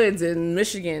the woods in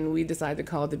Michigan, we decided to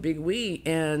call it the Big We.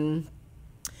 And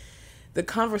the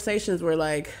conversations were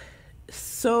like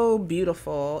so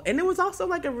beautiful. And it was also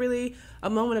like a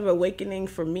moment of awakening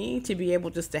for me to be able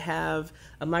just to have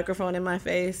a microphone in my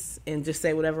face and just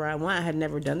say whatever I want. I had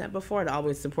never done that before. I'd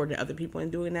always supported other people in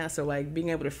doing that. So like being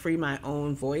able to free my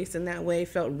own voice in that way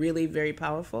felt really very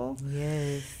powerful.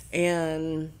 Yes.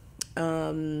 And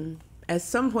at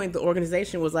some point, the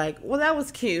organization was like, well, that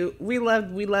was cute. We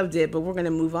loved it, but we're going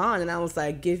to move on. And I was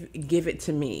like, give it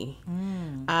to me.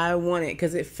 I want it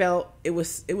because it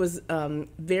was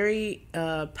very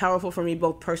powerful for me,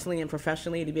 both personally and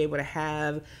professionally, to be able to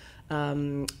have a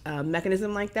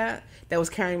mechanism like that was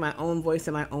carrying my own voice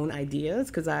and my own ideas.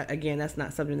 Because that's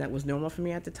not something that was normal for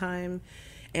me at the time.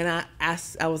 And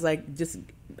I was like, just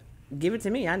give it to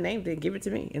me. I named it, give it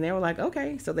to me. And they were like,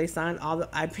 okay. So they signed all the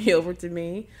IP over to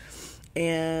me.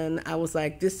 And I was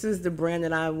like, this is the brand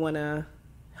that I want to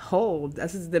hold.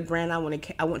 This is the brand I want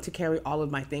to carry all of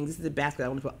my things. This is the basket I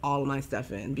want to put all of my stuff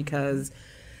in, because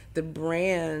the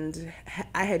brand,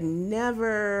 I had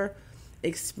never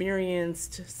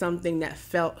experienced something that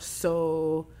felt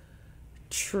so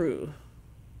true.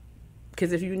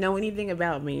 Because if you know anything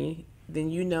about me,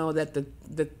 then you know that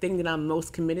the thing that I'm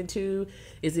most committed to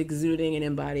is exuding and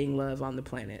embodying love on the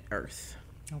planet Earth.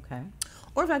 Okay.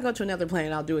 Or if I go to another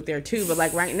planet, I'll do it there too. But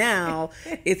like right now,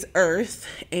 it's Earth.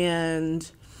 And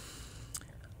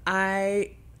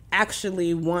I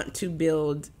actually want to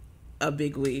build a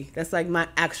big we. That's like my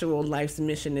actual life's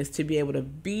mission, is to be able to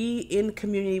be in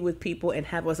community with people and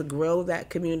have us grow that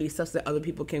community such that other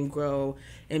people can grow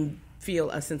and feel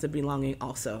a sense of belonging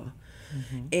also.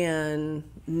 And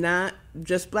not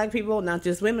just Black people, not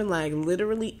just women, like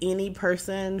literally any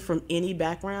person from any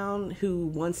background who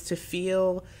wants to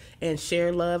feel and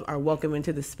share love are welcome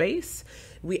into the space.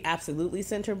 We absolutely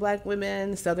center Black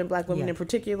women, Southern Black women in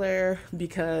particular,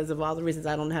 because of all the reasons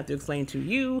I don't have to explain to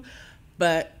you.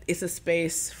 But it's a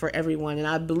space for everyone, and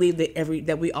I believe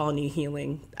that we all need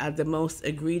healing. The most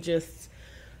egregious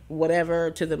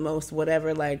whatever to the most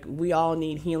whatever, like we all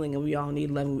need healing and we all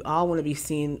need love. We all want to be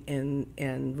seen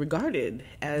and regarded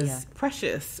as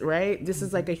precious, right? This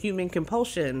is like a human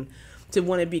compulsion to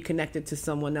want to be connected to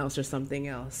someone else or something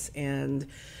else. And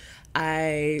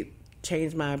I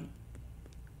changed my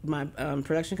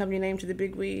production company name to The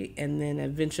Big We, and then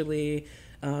eventually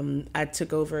I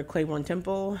took over Clayborn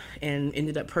Temple and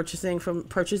ended up purchasing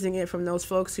it from those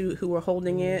folks who were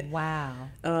holding it. Wow.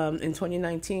 In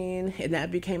 2019, and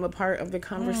that became a part of the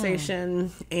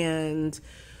conversation. And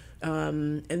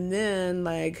then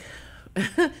like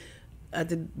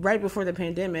right before the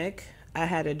pandemic, I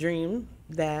had a dream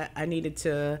that I needed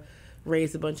to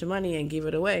raise a bunch of money and give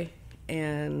it away.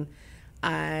 And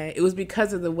it was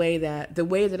because of the way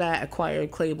that I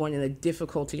acquired Clayborn and the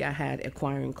difficulty I had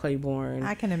acquiring Clayborn.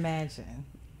 I can imagine.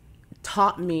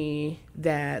 Taught me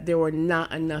that there were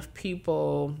not enough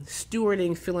people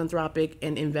stewarding philanthropic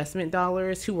and investment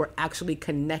dollars who were actually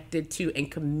connected to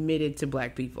and committed to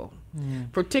Black people,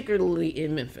 particularly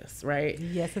in Memphis, right?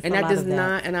 Yes, it's and a that lot does of that.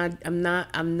 not. And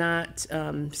I'm not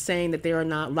saying that there are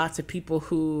not lots of people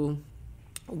who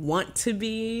want to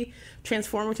be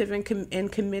transformative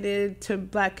and committed to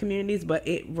Black communities, but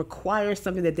it requires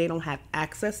something that they don't have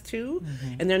access to,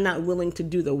 and they're not willing to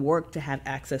do the work to have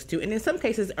access to. And in some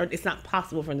cases, it's not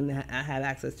possible for them to have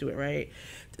access to it, right?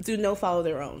 To no follow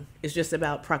their own. It's just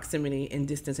about proximity and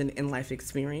distance and life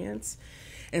experience.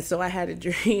 And so I had a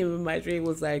dream, and my dream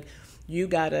was like, you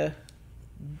gotta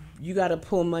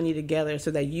pull money together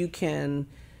so that you can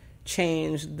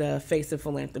change the face of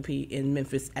philanthropy in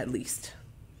Memphis at least.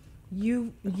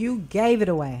 You gave it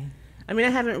away. I mean, I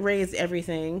haven't raised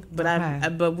everything,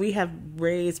 but but we have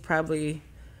raised probably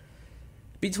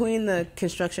between the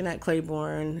construction at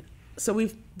Clayborn. So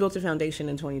we've built a foundation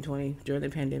in 2020 during the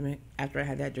pandemic. After I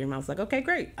had that dream, I was like, okay,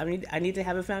 great. I need to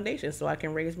have a foundation so I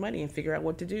can raise money and figure out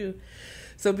what to do.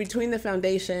 So between the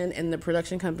foundation and the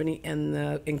production company and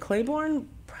Clayborn,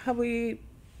 probably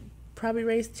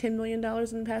raised $10 million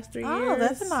in the past 3 years. Oh,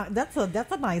 that's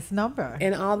a nice number.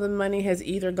 And all the money has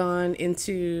either gone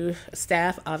into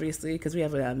staff, obviously, because we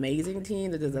have an amazing team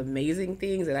that does amazing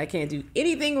things, and I can't do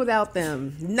anything without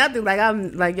them. Nothing.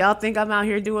 Like y'all think I'm out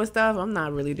here doing stuff. I'm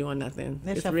not really doing nothing.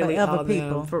 It's really all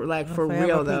people. them. For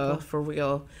real though. For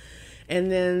real.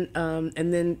 And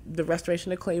then the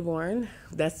restoration of Clayborn,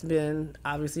 that's been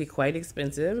obviously quite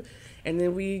expensive. And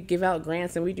then we give out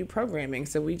grants and we do programming.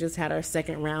 So we just had our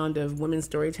second round of women's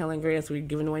storytelling grants. We've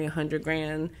given away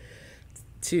 $100,000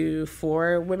 to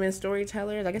 4 women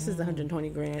storytellers. I guess it's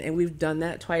 $120,000, and we've done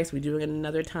that twice. We do it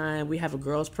another time. We have a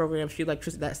girls program. She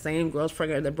that same girls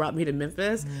program that brought me to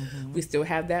Memphis. We still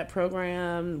have that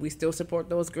program. We still support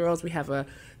those girls. We have a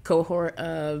cohort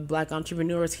of Black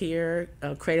entrepreneurs here,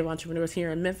 creative entrepreneurs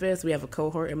here in Memphis. We have a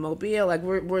cohort in Mobile. Like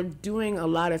we're doing a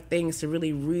lot of things to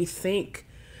really rethink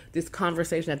this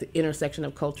conversation at the intersection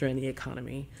of culture and the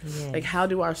economy. Yes. Like, how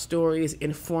do our stories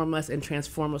inform us and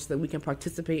transform us so that we can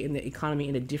participate in the economy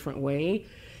in a different way?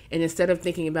 And instead of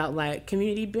thinking about like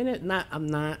community benefit, I'm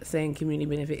not saying community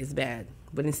benefit is bad,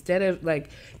 but instead of like,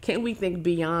 can't we think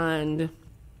beyond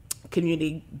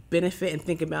community benefit and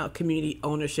think about community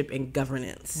ownership and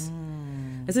governance?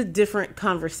 It's a different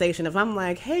conversation. If I'm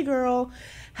like, hey girl,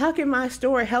 how can my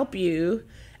store help you?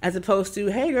 As opposed to,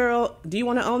 hey girl, do you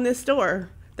want to own this store?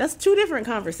 That's 2 different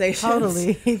conversations.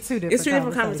 Totally. It's 2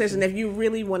 different conversations. If you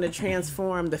really want to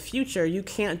transform the future, you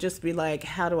can't just be like,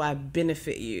 how do I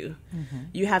benefit you?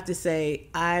 You have to say,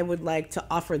 I would like to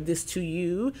offer this to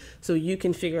you so you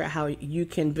can figure out how you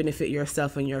can benefit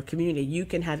yourself and your community. You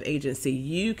can have agency.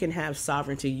 You can have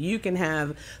sovereignty. You can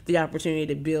have the opportunity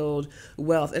to build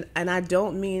wealth. And I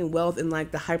don't mean wealth in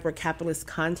like the hyper-capitalist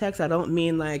context. I don't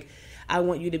mean like, I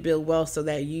want you to build wealth so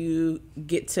that you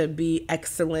get to be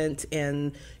excellent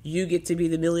and you get to be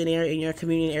the millionaire in your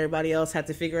community and everybody else has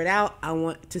to figure it out. I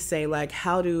want to say, like,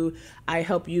 how do I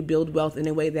help you build wealth in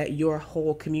a way that your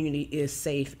whole community is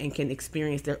safe and can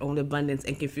experience their own abundance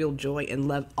and can feel joy and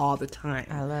love all the time?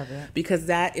 I love it. Because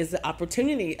that is the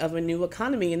opportunity of a new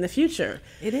economy in the future.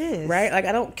 It is. Right? Like,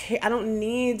 I don't care. I don't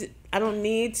need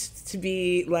to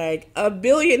be like a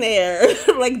billionaire.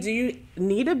 Like, do you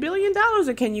need $1 billion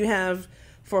or can you have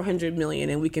 400 million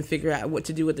and we can figure out what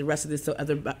to do with the rest of this so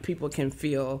other people can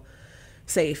feel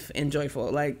safe and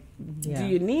joyful? Like, do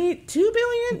you need 2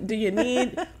 billion? Do you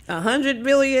need 100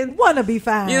 billion? Wanna be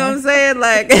fine. You know what I'm saying?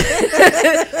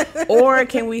 Like, or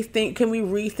can we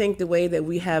rethink the way that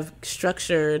we have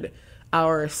structured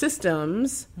our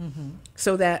systems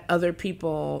so that other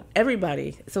people,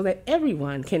 so that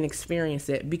everyone can experience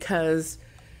it? Because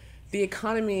the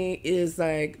economy is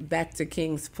like, back to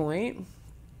King's point,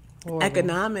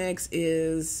 economics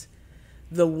is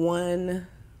the one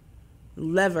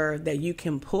lever that you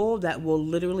can pull that will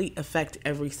literally affect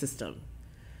every system,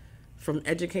 from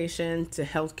education to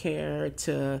healthcare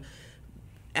to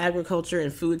agriculture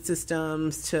and food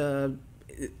systems to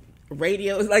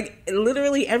radio, like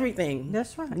literally everything.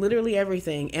 That's right. Literally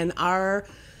everything. And our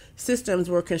systems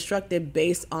were constructed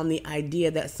based on the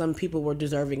idea that some people were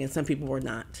deserving and some people were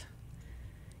not.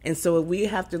 And so we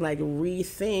have to like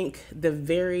rethink the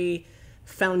very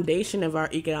foundation of our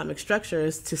economic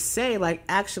structures to say, like,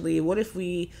 actually, what if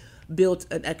we built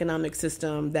an economic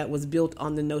system that was built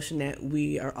on the notion that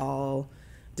we are all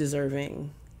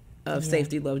deserving of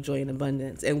safety, love, joy, and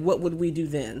abundance? And what would we do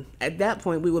then? At that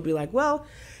point, we would be like, well,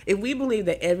 if we believe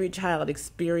that every child should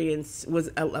experience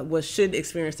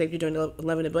safety, joy,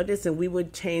 love, and abundance, then we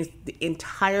would change the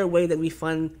entire way that we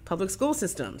fund public school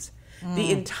systems.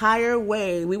 The entire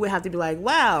way. We would have to be like,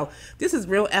 wow, this is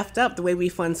real effed up the way we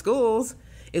fund schools.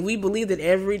 If we believe that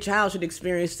every child should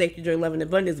experience safety, joy, love, and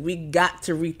abundance, we got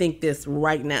to rethink this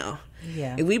right now.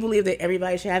 Yeah. If we believe that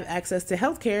everybody should have access to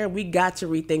healthcare, we got to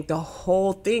rethink the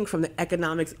whole thing from the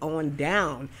economics on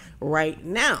down right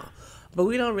now. But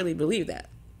we don't really believe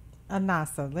that.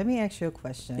 Anasa, let me ask you a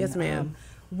question. Yes, ma'am.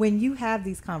 When you have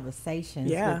these conversations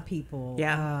with people,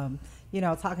 you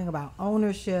know, talking about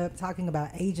ownership, talking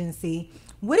about agency,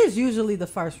 what is usually the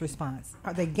first response?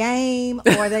 Are they game,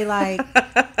 or are they like, I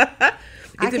can do that?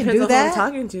 It depends on who I'm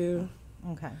talking to.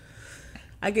 Okay.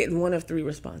 I get one of three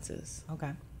responses.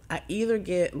 Okay. I either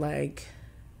get like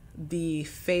the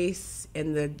face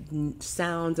and the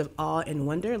sounds of awe and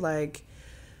wonder, like,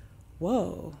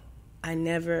 whoa, I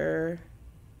never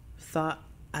thought,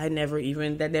 that never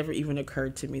even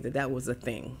occurred to me that was a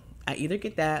thing. I either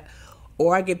get that,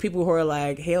 or I get people who are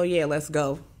like, hell yeah, let's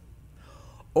go.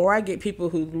 Or I get people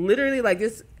who literally, like,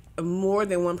 this, more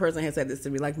than one person has said this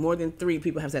to me, like more than 3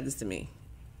 people have said this to me.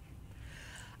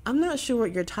 I'm not sure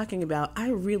what you're talking about. I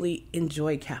really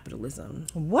enjoy capitalism.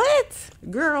 What?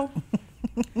 Girl.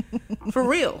 For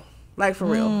real. Like, for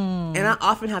real. And I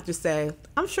often have to say,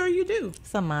 I'm sure you do.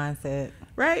 It's a mindset.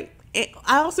 Right? And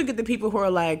I also get the people who are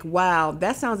like, wow,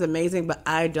 that sounds amazing, but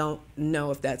I don't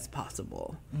know if that's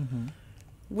possible. Mm-hmm.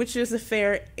 Which is a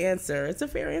fair answer. It's a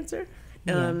fair answer.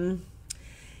 Yeah.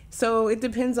 So it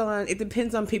depends on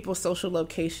people's social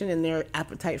location and their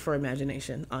appetite for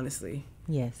imagination, honestly.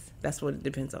 Yes. That's what it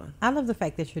depends on. I love the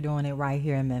fact that you're doing it right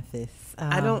here in Memphis.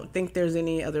 I don't think there's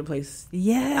any other place.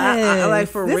 Yes. I like,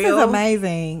 for this real. This is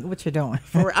amazing what you're doing.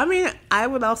 I mean, I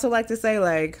would also like to say,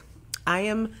 like, I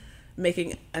am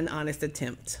making an honest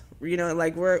attempt. You know,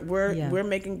 like we're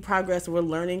making progress. We're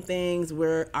learning things.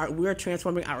 We're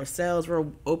transforming ourselves. We're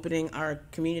opening our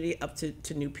community up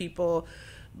to new people.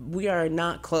 We are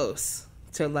not close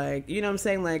to, like, you know what I'm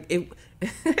saying? Like,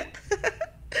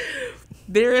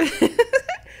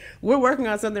 we're working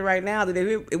on something right now that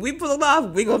if we pull it off,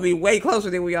 we're going to be way closer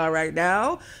than we are right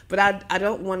now. But I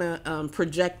don't want to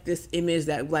project this image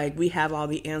that, like, we have all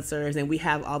the answers and we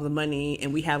have all the money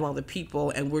and we have all the people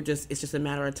and it's just a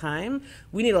matter of time.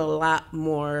 We need a lot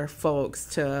more folks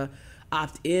to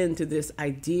opt into this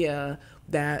idea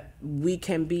that we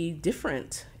can be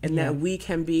different and that we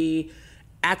can be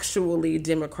actually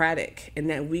democratic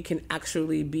and that we can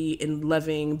actually be in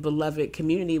loving, beloved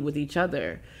community with each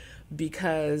other.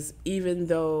 Because even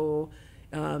though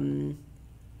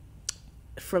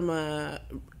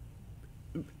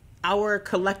our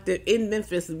collective in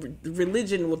Memphis,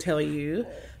 religion will tell you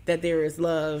that there is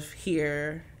love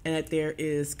here and that there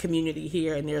is community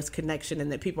here and there's connection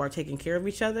and that people are taking care of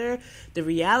each other. The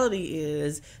reality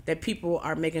is that people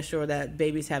are making sure that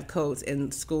babies have coats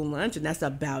and school lunch, and that's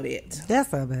about it.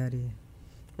 That's about it.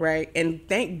 Right? And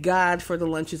thank God for the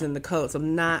lunches and the coats.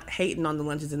 I'm not hating on the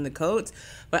lunches and the coats,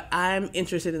 but I'm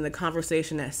interested in the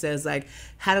conversation that says, like,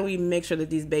 how do we make sure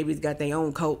that these babies got their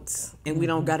own coats and we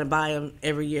don't got to buy them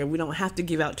every year? We don't have to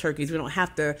give out turkeys. We don't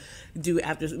have to do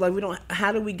after, like,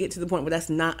 how do we get to the point where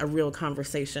that's not a real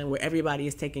conversation where everybody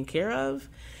is taken care of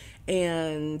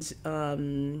and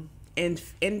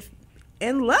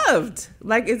loved?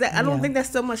 Like, is that, I don't think that's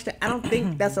so much I don't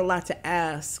think that's a lot to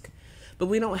ask. But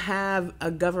we don't have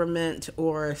a government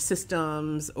or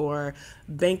systems or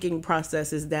banking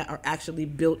processes that are actually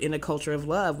built in a culture of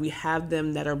love. We have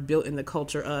them that are built in the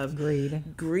culture of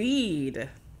greed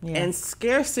and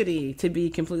scarcity, to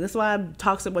be complete. That's why I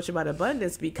talk so much about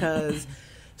abundance, because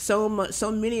so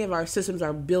many of our systems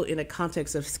are built in a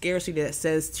context of scarcity that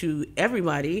says to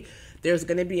everybody, there's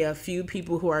going to be a few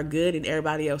people who are good and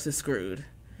everybody else is screwed.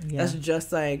 Yeah. That's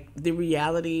just like the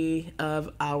reality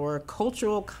of our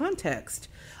cultural context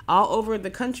all over the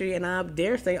country, and I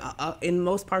dare say in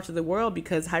most parts of the world,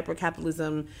 because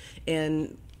hypercapitalism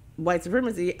and white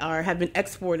supremacy have been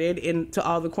exported into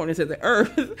all the corners of the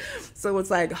earth. So it's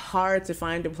like hard to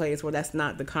find a place where that's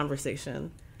not the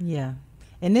conversation. Yeah.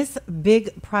 And this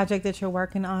big project that you're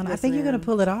working on, yes, I think ma'am. You're going to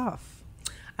pull it off.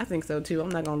 I think so too. I'm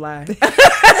not going to lie.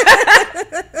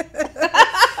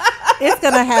 It's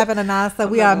going to happen, Anasa.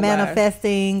 We are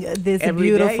manifesting this every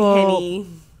beautiful day,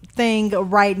 thing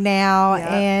right now.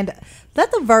 Yep. And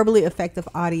let the verbally effective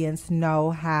audience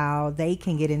know how they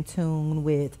can get in tune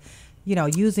with,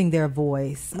 using their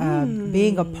voice,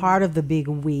 being a part of the big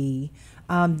we.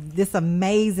 This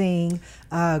amazing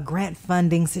grant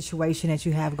funding situation that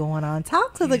you have going on.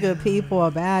 Talk to the good people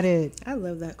about it. I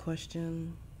love that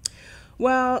question.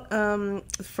 Well,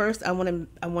 first I want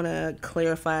to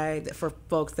clarify that for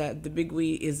folks that the Big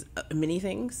We is many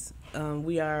things.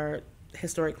 We are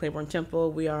Historic Clayborn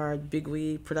Temple. We are Big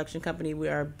We Production Company. We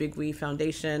are Big We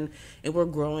Foundation, and we're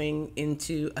growing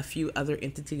into a few other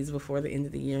entities before the end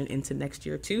of the year and into next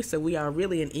year too. So we are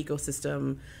really an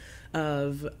ecosystem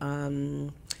of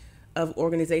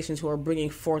organizations who are bringing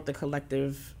forth the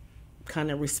collective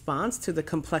kind of response to the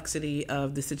complexity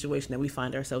of the situation that we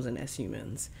find ourselves in as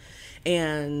humans.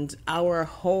 And our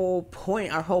whole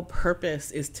point, our whole purpose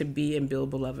is to be and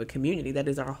build beloved community. That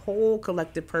is our whole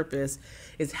collective purpose,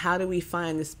 is how do we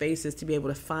find the spaces to be able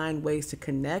to find ways to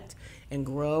connect and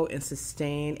grow and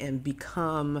sustain and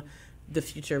become the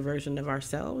future version of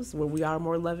ourselves, where we are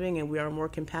more loving and we are more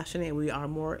compassionate and we are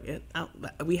more,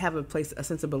 we have a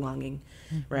sense of belonging,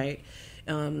 right?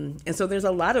 And so there's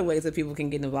a lot of ways that people can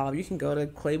get involved. You can go to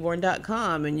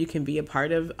Clayborn.com and you can be a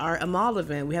part of our Amal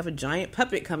event. We have a giant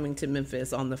puppet coming to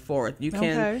Memphis on the 4th. You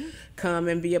can come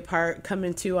and be a part, come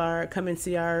and see our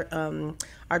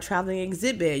traveling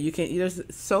exhibit. There's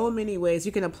so many ways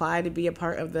you can apply to be a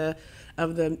part of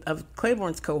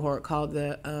Clayborn's cohort called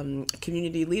the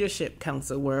Community Leadership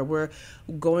Council, where we're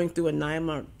going through a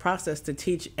 9-month process to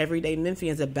teach everyday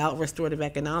Memphians about restorative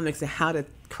economics and how to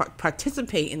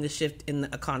participate in the shift in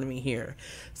the economy here.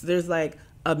 So there's like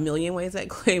a million ways at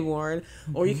Clayborn,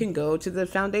 or you can go to the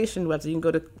foundation website. You can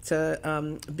go to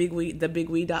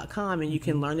thebigwe.com and you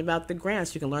can learn about the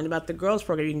grants. You can learn about the girls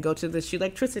program. You can go to the She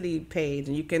Electricity page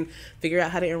and you can figure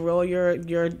out how to enroll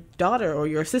your daughter or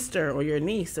your sister or your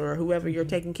niece or whoever you're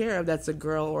taking care of that's a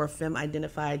girl or a femme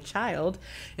identified child,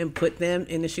 and put them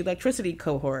in the She Electricity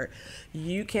cohort.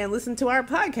 You can listen to our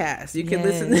podcast. You can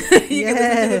listen. You can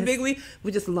listen to the Big We.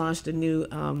 We just launched a new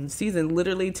season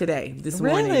literally today, this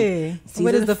morning.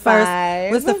 What is the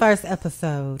 5. What's the first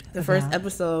episode? The first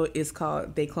episode is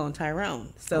called They Clone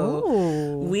Tyrone. So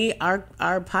our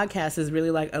podcast is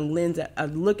really like a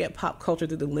look at pop culture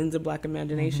through the lens of Black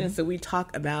imagination. So we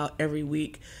talk about every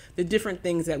week the different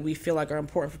things that we feel like are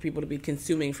important for people to be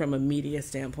consuming from a media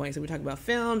standpoint. So we talk about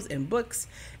films and books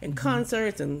and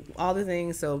concerts and all the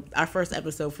things. So our first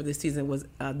episode for this season was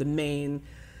the main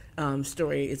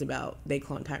story is about They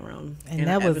Clone Tyrone. And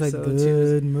that was a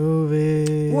good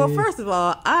movie. Well, first of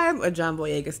all, I'm a John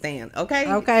Boyega stan, okay?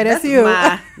 Okay, that's you.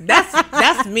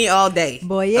 That's me all day.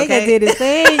 Boyega did his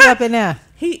thing up in there.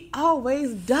 He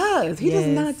always does. He does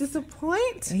not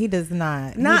disappoint. He does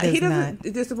not. He doesn't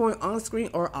disappoint on screen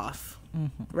or off.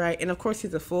 Right? And of course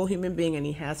he's a full human being and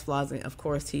he has flaws, and of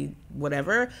course he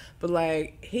whatever, but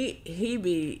like he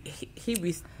be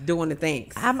doing the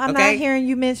things. I'm not hearing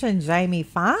you mention Jamie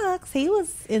Foxx. He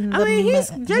was in the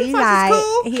Jamie Foxx is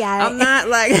cool. I'm not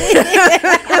like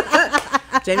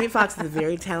Jamie Foxx is a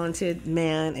very talented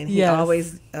man, and he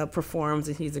always performs,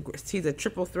 and he's a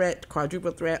triple threat,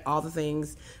 quadruple threat, all the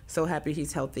things. So happy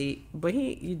he's healthy. But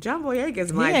John Boyega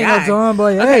is my guy. No John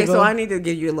Boyega. Okay, so I need to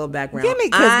give you a little background. Give me,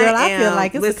 because girl, I feel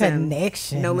like it's a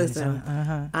connection. No, listen.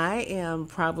 I am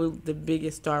probably the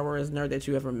biggest Star Wars nerd that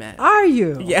you ever met. Are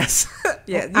you? Yes.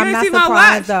 Yeah. I'm not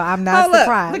surprised, though. I'm not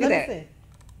surprised. Look at that. See.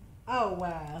 Oh,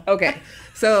 wow. Okay.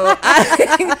 So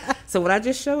what I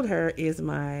just showed her is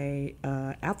my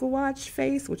Apple Watch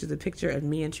face, which is a picture of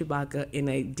me and Chewbacca in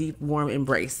a deep, warm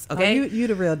embrace. Okay. Oh, you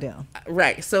the real deal.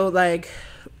 Right. So like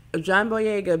John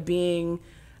Boyega being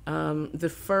the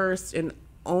first and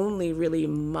only really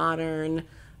modern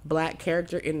Black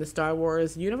character in the Star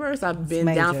Wars universe. I've been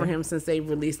down for him since they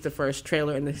released the first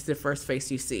trailer, and this is the first face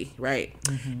you see, right?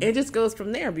 And it just goes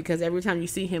from there, because every time you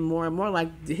see him more and more,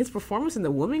 like his performance in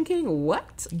The Woman King,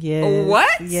 what? Yes.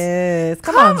 What? Yes.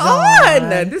 Come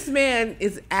on. This man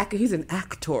is he's an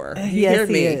actor. Yes,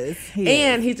 he is.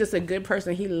 And he's just a good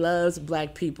person. He loves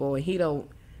Black people, and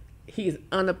he's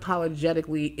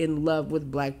unapologetically in love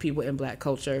with Black people and Black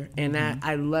culture, and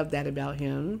I love that about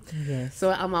him. Yes.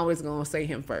 So I'm always gonna say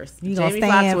him first. Jamie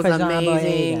Foxx was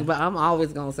amazing, but I'm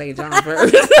always gonna say John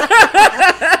first.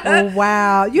 Oh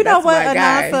wow! You know what,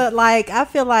 Anasa? Like, I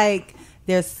feel like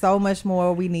there's so much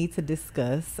more we need to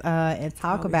discuss and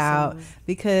talk about,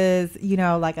 because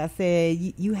like I said,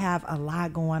 you have a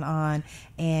lot going on,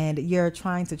 and you're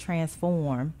trying to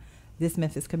transform this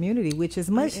Memphis community, which is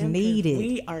much needed.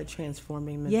 We are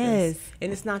transforming Memphis. Yes.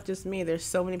 And it's not just me. There's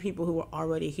so many people who are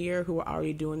already here, who are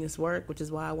already doing this work, which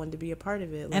is why I wanted to be a part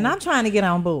of it. And I'm trying to get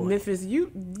on board. Memphis, you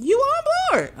on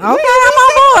board. Okay, I'm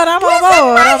on board. I'm on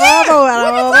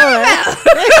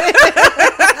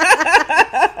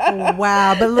board.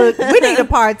 Wow. But look, we need a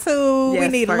part 2. Yes, we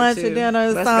need part lunch 2. or dinner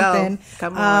or Let's something. go.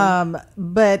 Come on.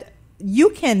 But you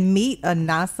can meet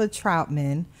Anasa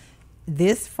Troutman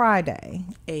this Friday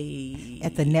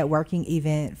at the networking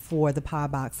event for the Pie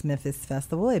Box Memphis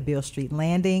Festival at Beale Street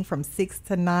Landing from 6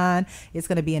 to 9. It's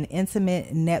going to be an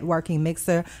intimate networking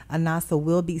mixer. Anasa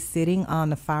will be sitting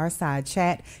on the fireside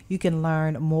chat. You can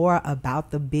learn more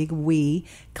about the Big Wee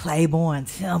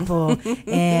Clayborn Temple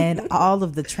and all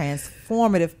of the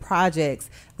transformative projects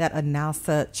that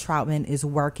Anasa Troutman is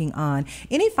working on.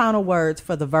 Any final words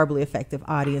for the Verbally Effective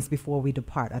audience before we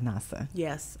depart, Anasa?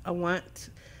 Yes, I want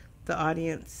the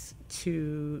audience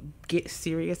to get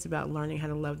serious about learning how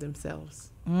to love themselves.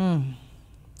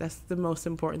 That's the most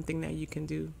important thing that you can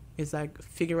do, is like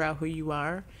figure out who you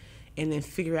are and then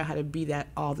figure out how to be that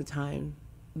all the time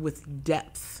with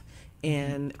depth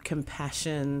and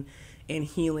compassion and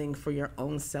healing for your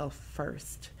own self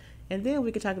first. And then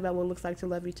we could talk about what it looks like to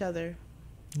love each other.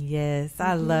 Yes,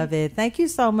 I love it. Thank you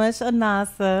so much,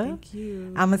 Anasa. Thank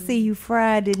you. I'm going to see you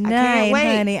Friday night,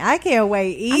 honey. I can't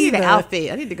wait either. I need an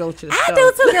outfit. I need to go to the store. I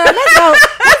do too, girl.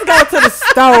 Let's go to the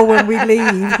store when we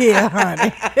leave here,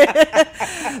 honey.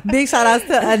 Big shout outs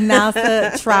to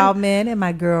Anasa Troutman and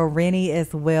my girl Rennie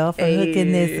as well for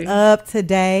hooking this up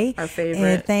today. Our favorite.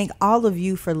 And thank all of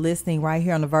you for listening right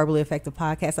here on the Verbally Effective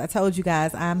Podcast. I told you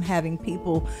guys I'm having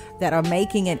people that are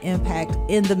making an impact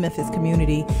in the Memphis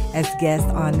community as guests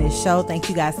on this show. Thank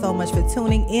you guys so much for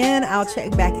tuning in. I'll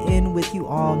check back in with you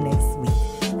all next week.